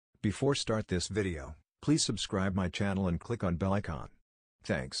Before start this video, please subscribe my channel and click on bell icon.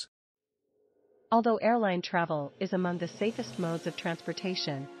 Thanks. Although airline travel is among the safest modes of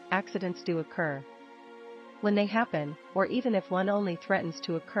transportation, accidents do occur. When they happen, or even if one only threatens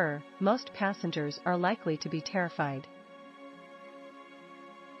to occur, most passengers are likely to be terrified.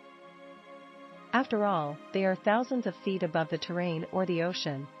 After all, they are thousands of feet above the terrain or the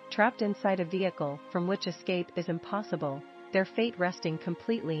ocean, trapped inside a vehicle from which escape is impossible, their fate resting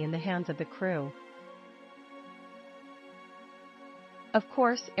completely in the hands of the crew. Of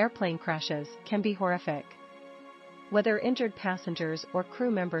course, airplane crashes can be horrific. Whether injured passengers or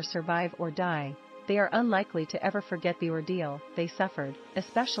crew members survive or die, they are unlikely to ever forget the ordeal they suffered,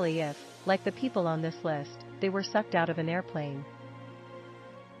 especially if, like the people on this list, they were sucked out of an airplane.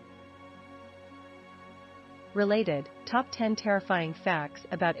 Related, Top 10 Terrifying Facts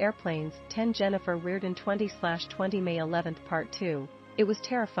About Airplanes. 10 Jennifer Riordan 20/20 May 11 Part 2. It was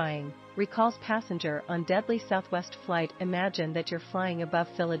terrifying, recalls passenger on deadly Southwest flight. Imagine that you're flying above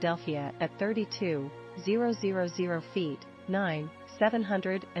Philadelphia at 32,000 feet,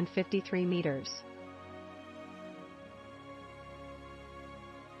 9,753 meters.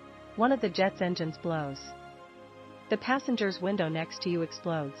 One of the jet's engines blows. The passenger's window next to you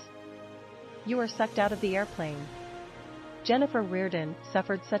explodes. You are sucked out of the airplane. Jennifer Riordan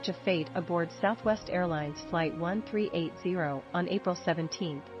suffered such a fate aboard Southwest Airlines Flight 1380 on April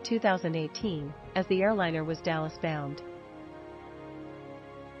 17, 2018, as the airliner was Dallas-bound.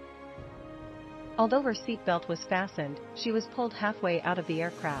 Although her seatbelt was fastened, she was pulled halfway out of the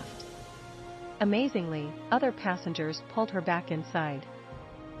aircraft. Amazingly, other passengers pulled her back inside.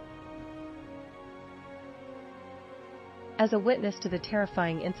 As a witness to the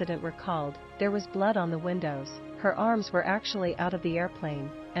terrifying incident recalled, there was blood on the windows, her arms were actually out of the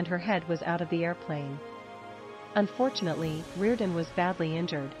airplane, and her head was out of the airplane. Unfortunately, Riordan was badly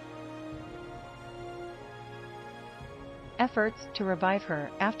injured. Efforts to revive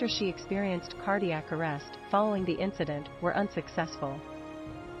her after she experienced cardiac arrest following the incident were unsuccessful.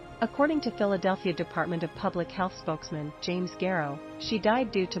 According to Philadelphia Department of Public Health spokesman James Garrow, she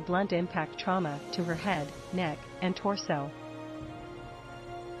died due to blunt impact trauma to her head, neck, and torso.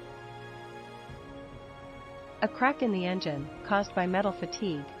 A crack in the engine, caused by metal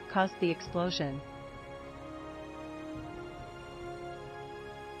fatigue, caused the explosion.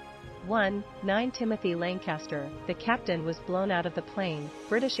 9 Timothy Lancaster, the captain, was blown out of the plane.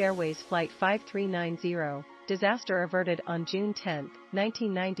 British Airways Flight 5390, disaster averted on June 10,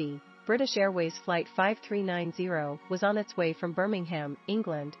 1990. British Airways Flight 5390 was on its way from Birmingham,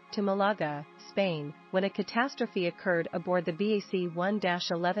 England, to Malaga, Spain, when a catastrophe occurred aboard the BAC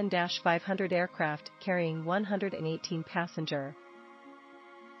 1-11-500 aircraft carrying 118 passengers.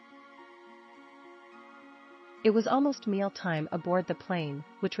 It was almost mealtime aboard the plane,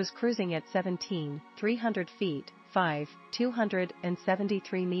 which was cruising at 17,300 feet,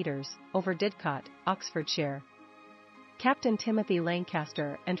 5,273 meters, over Didcot, Oxfordshire. Captain Timothy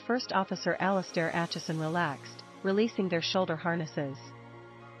Lancaster and First Officer Alastair Aitchison relaxed, releasing their shoulder harnesses.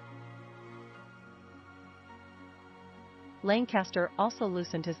 Lancaster also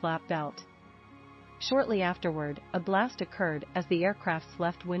loosened his lap belt. Shortly afterward, a blast occurred as the aircraft's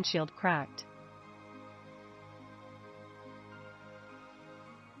left windshield cracked.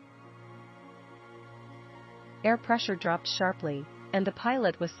 Air pressure dropped sharply, and the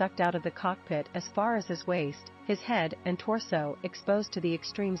pilot was sucked out of the cockpit as far as his waist, his head and torso exposed to the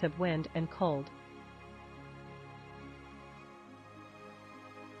extremes of wind and cold.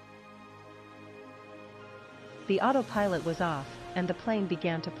 The autopilot was off, and the plane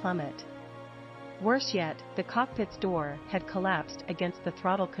began to plummet. Worse yet, the cockpit's door had collapsed against the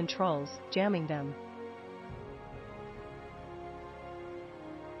throttle controls, jamming them.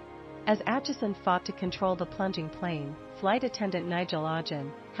 As Aitchison fought to control the plunging plane, flight attendant Nigel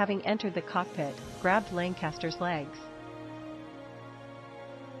Ogden, having entered the cockpit, grabbed Lancaster's legs.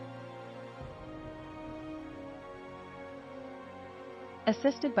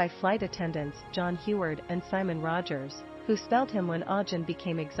 Assisted by flight attendants John Heward and Simon Rogers, who spelled him when Ogden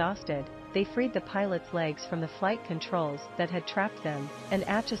became exhausted, they freed the pilot's legs from the flight controls that had trapped them, and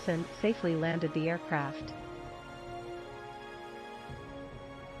Aitchison safely landed the aircraft.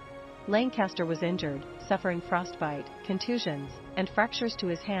 Lancaster was injured, suffering frostbite, contusions, and fractures to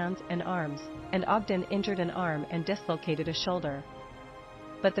his hands and arms, and Ogden injured an arm and dislocated a shoulder.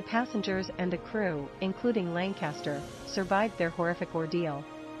 But the passengers and the crew, including Lancaster, survived their horrific ordeal.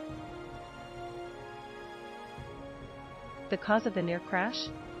 The cause of the near crash?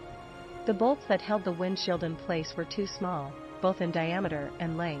 The bolts that held the windshield in place were too small, both in diameter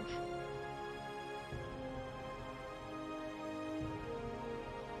and length.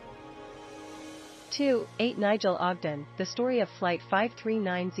 2. 8. Nigel Ogden, The Story of Flight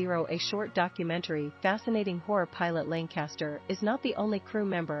 5390. A short documentary. Fascinating horror. Pilot Lancaster is not the only crew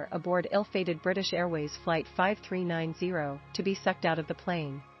member aboard ill-fated British Airways Flight 5390 to be sucked out of the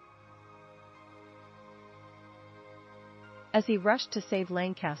plane. As he rushed to save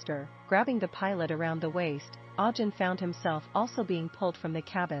Lancaster, grabbing the pilot around the waist, Ogden found himself also being pulled from the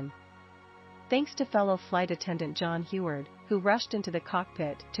cabin. Thanks to fellow flight attendant John Heward, who rushed into the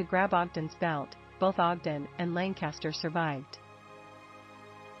cockpit to grab Ogden's belt, both Ogden and Lancaster survived.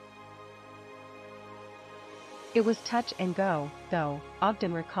 It was touch and go, though,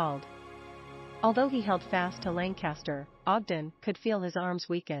 Ogden recalled. Although he held fast to Lancaster, Ogden could feel his arms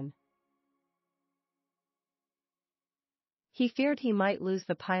weaken. He feared he might lose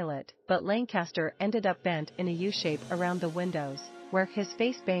the pilot, but Lancaster ended up bent in a U-shape around the windows, where his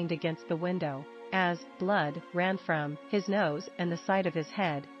face banged against the window, as blood ran from his nose and the side of his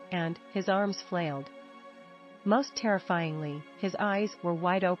head, and his arms flailed. Most terrifyingly, his eyes were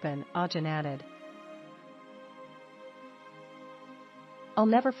wide open, Ogden added. I'll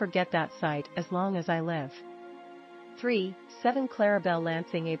never forget that sight as long as I live. 3. 7. Clarabelle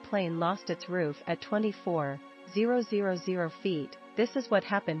Lansing. A plane lost its roof at 24,000 feet. This is what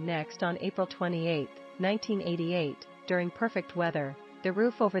happened next. On April 28, 1988, during perfect weather, the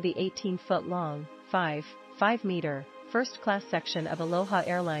roof over the 18-foot-long, 5-meter, first-class section of Aloha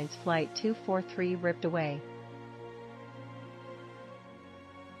Airlines Flight 243 ripped away.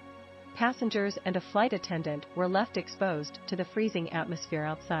 Passengers and a flight attendant were left exposed to the freezing atmosphere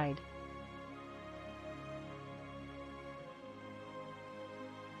outside.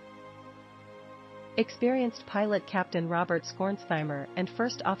 Experienced pilot Captain Robert Skornsheimer and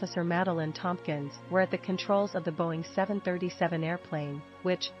First Officer Madeline Tompkins were at the controls of the Boeing 737 airplane,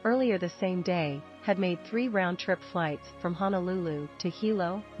 which, earlier the same day, had made 3 round-trip flights from Honolulu to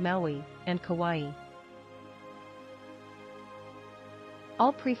Hilo, Maui, and Kauai.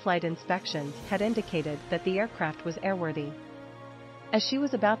 All pre-flight inspections had indicated that the aircraft was airworthy. As she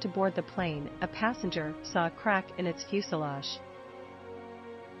was about to board the plane, a passenger saw a crack in its fuselage.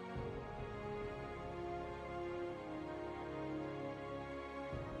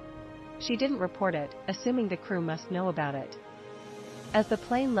 She didn't report it, assuming the crew must know about it. As the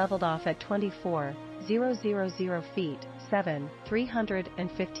plane leveled off at 24,000 feet,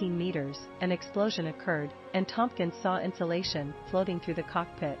 315 meters, an explosion occurred, and Tompkins saw insulation floating through the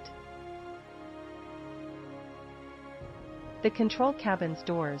cockpit. The control cabin's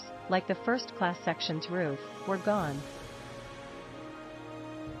doors, like the first-class section's roof, were gone.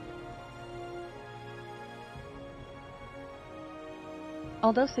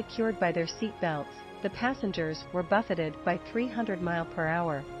 Although secured by their seat belts, the passengers were buffeted by 300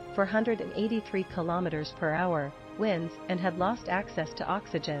 mph, 483 km/h, winds and had lost access to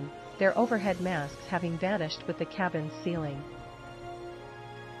oxygen, their overhead masks having vanished with the cabin's ceiling.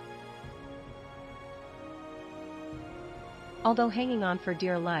 Although hanging on for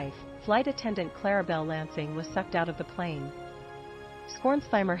dear life, flight attendant Clarabelle Lansing was sucked out of the plane.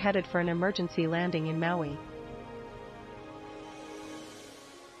 Skornsheimer headed for an emergency landing in Maui.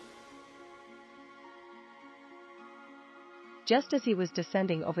 Just as he was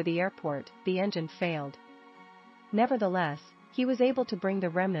descending over the airport, the engine failed. Nevertheless, he was able to bring the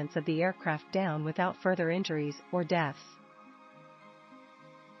remnants of the aircraft down without further injuries or deaths.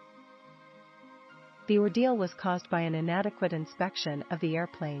 The ordeal was caused by an inadequate inspection of the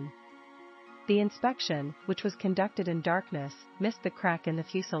airplane. The inspection, which was conducted in darkness, missed the crack in the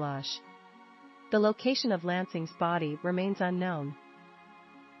fuselage. The location of Lansing's body remains unknown.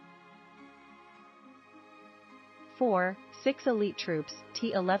 4. 6 Elite Troops,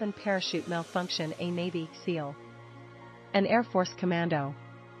 T-11 Parachute Malfunction. A Navy SEAL, an Air Force Commando,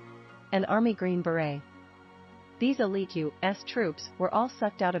 an Army Green Beret. These elite U.S. troops were all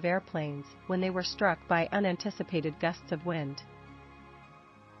sucked out of airplanes when they were struck by unanticipated gusts of wind.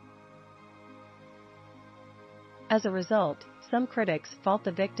 As a result, some critics fault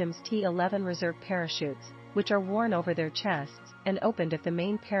the victims' T-11 reserve parachutes, which are worn over their chests and opened if the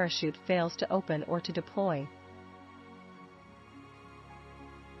main parachute fails to open or to deploy.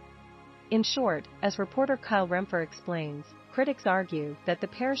 In short, as reporter Kyle Rempher explains, critics argue that the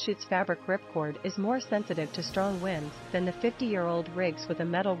parachute's fabric ripcord is more sensitive to strong winds than the 50-year-old rigs with a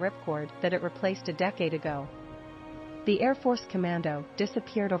metal ripcord that it replaced a decade ago. The Air Force Commando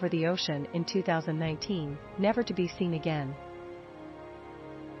disappeared over the ocean in 2019, never to be seen again.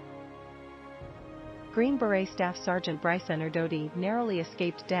 Green Beret Staff Sergeant Bryson Erdody narrowly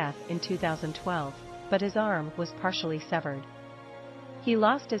escaped death in 2012, but his arm was partially severed. He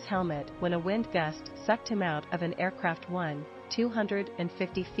lost his helmet when a wind gust sucked him out of an Aircraft One,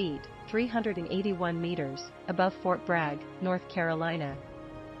 250 feet, 381 meters, above Fort Bragg, North Carolina.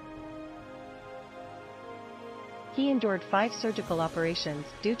 He endured 5 surgical operations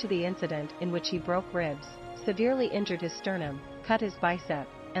due to the incident, in which he broke ribs, severely injured his sternum, cut his bicep,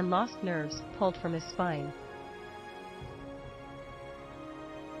 and lost nerves pulled from his spine.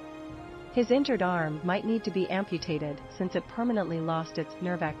 His injured arm might need to be amputated since it permanently lost its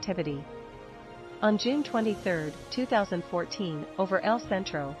nerve activity. On June 23, 2014, over El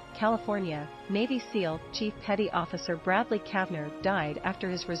Centro, California, Navy SEAL Chief Petty Officer Bradley Kavner died after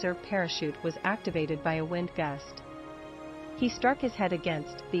his reserve parachute was activated by a wind gust. He struck his head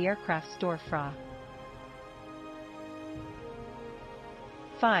against the aircraft's door frame.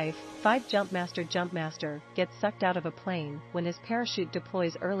 5 Jumpmaster gets sucked out of a plane when his parachute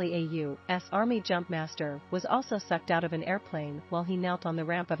deploys early. U.S. Army Jumpmaster was also sucked out of an airplane while he knelt on the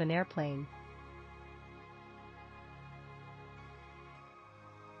ramp of an airplane.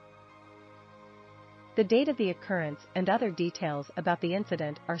 The date of the occurrence and other details about the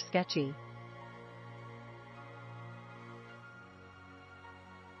incident are sketchy.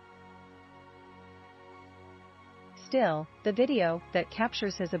 Still, the video that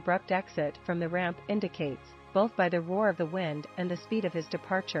captures his abrupt exit from the ramp indicates, both by the roar of the wind and the speed of his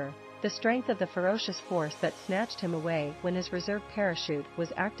departure, the strength of the ferocious force that snatched him away when his reserve parachute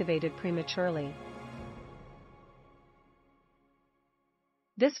was activated prematurely.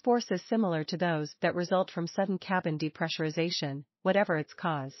 This force is similar to those that result from sudden cabin depressurization, whatever its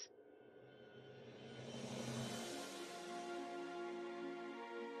cause.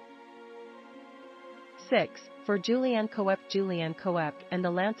 For Julianne Coep and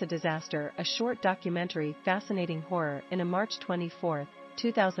the Lanza Disaster, a short documentary fascinating horror. In a March 24,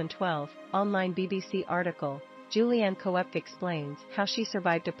 2012, online BBC article, Julianne Coep explains how she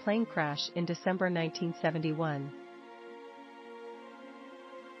survived a plane crash in December 1971.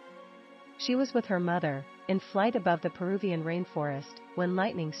 She was with her mother, in flight above the Peruvian rainforest, when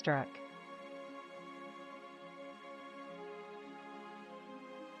lightning struck.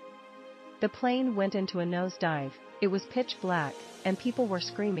 The plane went into a nosedive. It was pitch black, and people were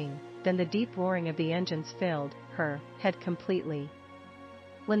screaming. Then the deep roaring of the engines filled her head completely.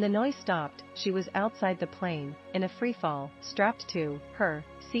 When the noise stopped, she was outside the plane, in a freefall, strapped to her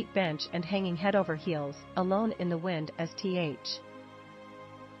seat bench and hanging head over heels, alone in the wind as th.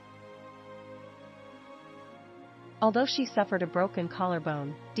 Although she suffered a broken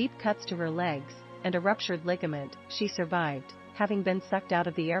collarbone, deep cuts to her legs, and a ruptured ligament, she survived, having been sucked out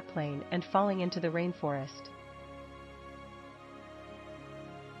of the airplane and falling into the rainforest.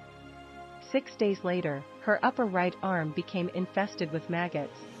 6 days later, her upper right arm became infested with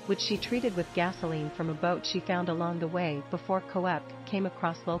maggots, which she treated with gasoline from a boat she found along the way before Coep came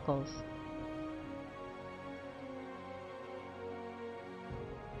across locals.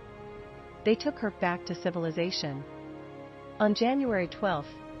 They took her back to civilization. On January 12,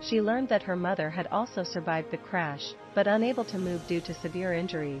 she learned that her mother had also survived the crash, but unable to move due to severe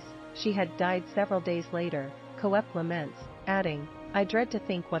injuries. She had died several days later, Coep laments, adding, "I dread to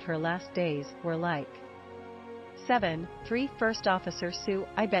think what her last days were like." 3 First Officer Sue,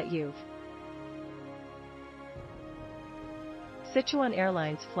 I bet you've Sichuan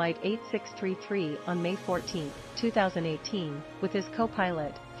Airlines Flight 8633 on May 14, 2018, with his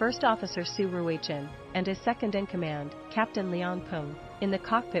co-pilot, First Officer Su Ruichin, and his second-in-command, Captain Liang Peng, in the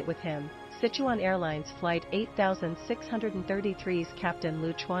cockpit with him. Sichuan Airlines Flight 8633's Captain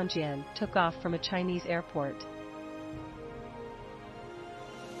Lu Chuanjian took off from a Chinese airport.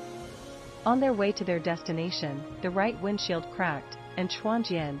 On their way to their destination, the right windshield cracked, and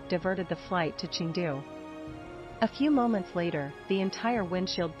Chuanjian diverted the flight to Chengdu. A few moments later, the entire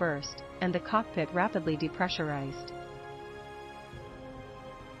windshield burst, and the cockpit rapidly depressurized.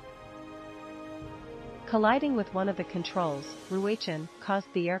 Colliding with one of the controls, Ruichin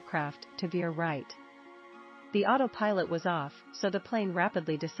caused the aircraft to veer right. The autopilot was off, so the plane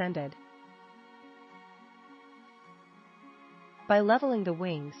rapidly descended. By leveling the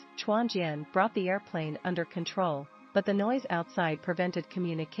wings, Chuanjian brought the airplane under control, but the noise outside prevented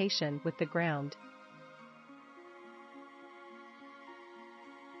communication with the ground.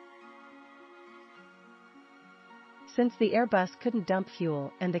 Since the Airbus couldn't dump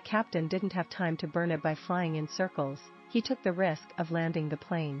fuel and the captain didn't have time to burn it by flying in circles, he took the risk of landing the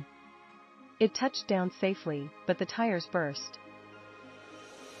plane. It touched down safely, but the tires burst.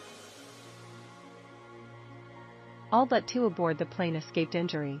 All but 2 aboard the plane escaped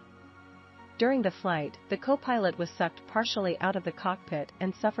injury. During the flight, the co-pilot was sucked partially out of the cockpit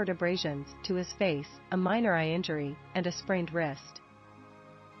and suffered abrasions to his face, a minor eye injury, and a sprained wrist.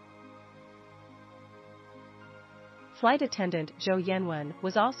 Flight attendant Zhou Yanwen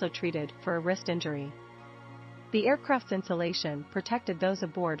was also treated for a wrist injury. The aircraft's insulation protected those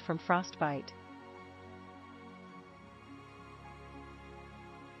aboard from frostbite.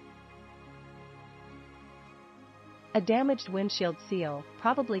 A damaged windshield seal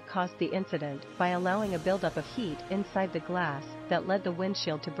probably caused the incident by allowing a buildup of heat inside the glass that led the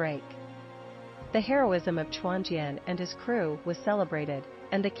windshield to break. The heroism of Chuanjian and his crew was celebrated,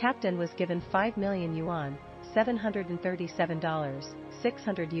 and the captain was given 5 million yuan, $737,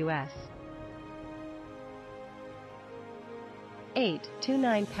 600 US.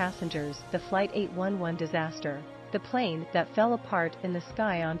 829 passengers. The Flight 811 disaster. The plane that fell apart in the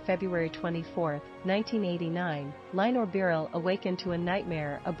sky on February 24, 1989, line ordeal awakened to a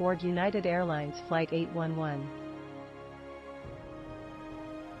nightmare aboard United Airlines Flight 811.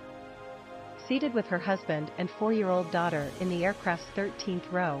 Seated with her husband and 4-year-old daughter in the aircraft's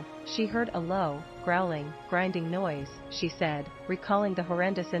 13th row, she heard a low, growling, grinding noise, she said, recalling the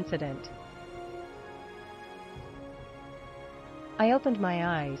horrendous incident. I opened my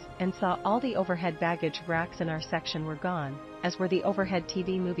eyes and saw all the overhead baggage racks in our section were gone, as were the overhead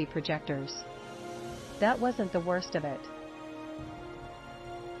TV movie projectors. That wasn't the worst of it.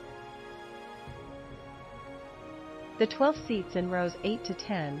 The 12 seats in rows 8 to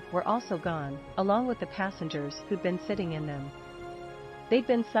 10 were also gone, along with the passengers who'd been sitting in them. They'd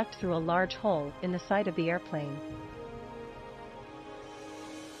been sucked through a large hole in the side of the airplane.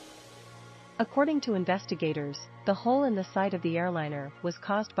 According to investigators, the hole in the side of the airliner was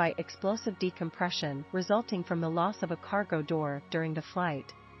caused by explosive decompression resulting from the loss of a cargo door during the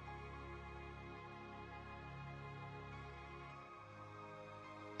flight.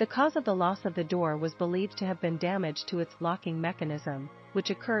 The cause of the loss of the door was believed to have been damage to its locking mechanism,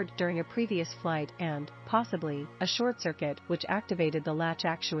 which occurred during a previous flight and, possibly, a short circuit which activated the latch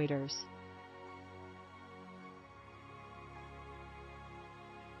actuators.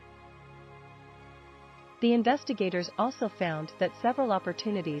 The investigators also found that several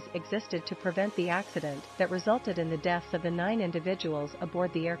opportunities existed to prevent the accident that resulted in the deaths of the 9 individuals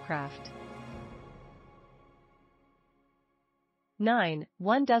aboard the aircraft. 9.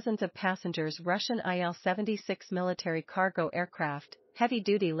 Dozens of passengers. Russian Il-76 military cargo aircraft,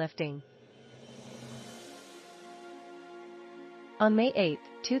 heavy-duty lifting. On May 8,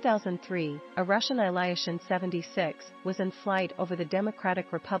 2003, a Russian Il-76 was in flight over the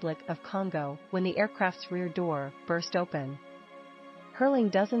Democratic Republic of Congo when the aircraft's rear door burst open, hurling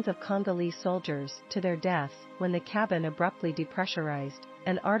dozens of Congolese soldiers to their deaths when the cabin abruptly depressurized,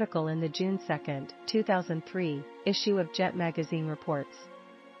 an article in the June 2, 2003, issue of Jet magazine reports.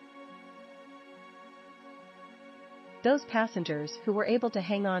 Those passengers who were able to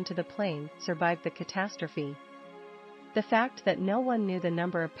hang on to the plane survived the catastrophe. The fact that no one knew the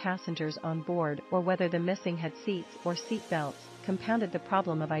number of passengers on board or whether the missing had seats or seat belts compounded the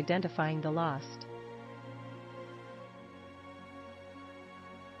problem of identifying the lost.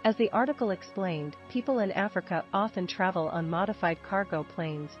 As the article explained, people in Africa often travel on modified cargo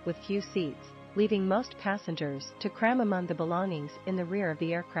planes with few seats, leaving most passengers to cram among the belongings in the rear of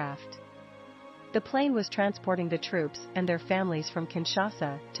the aircraft. The plane was transporting the troops and their families from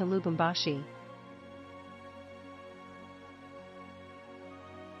Kinshasa to Lubumbashi.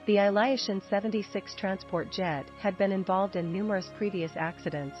 The Il-76 transport jet had been involved in numerous previous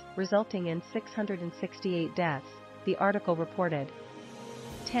accidents, resulting in 668 deaths, the article reported.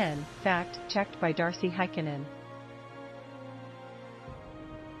 10. Fact-checked by Darcy Heikkinen.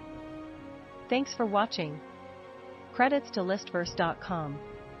 Thanks for watching. Credits to listverse.com.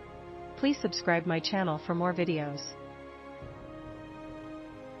 Please subscribe my channel for more videos.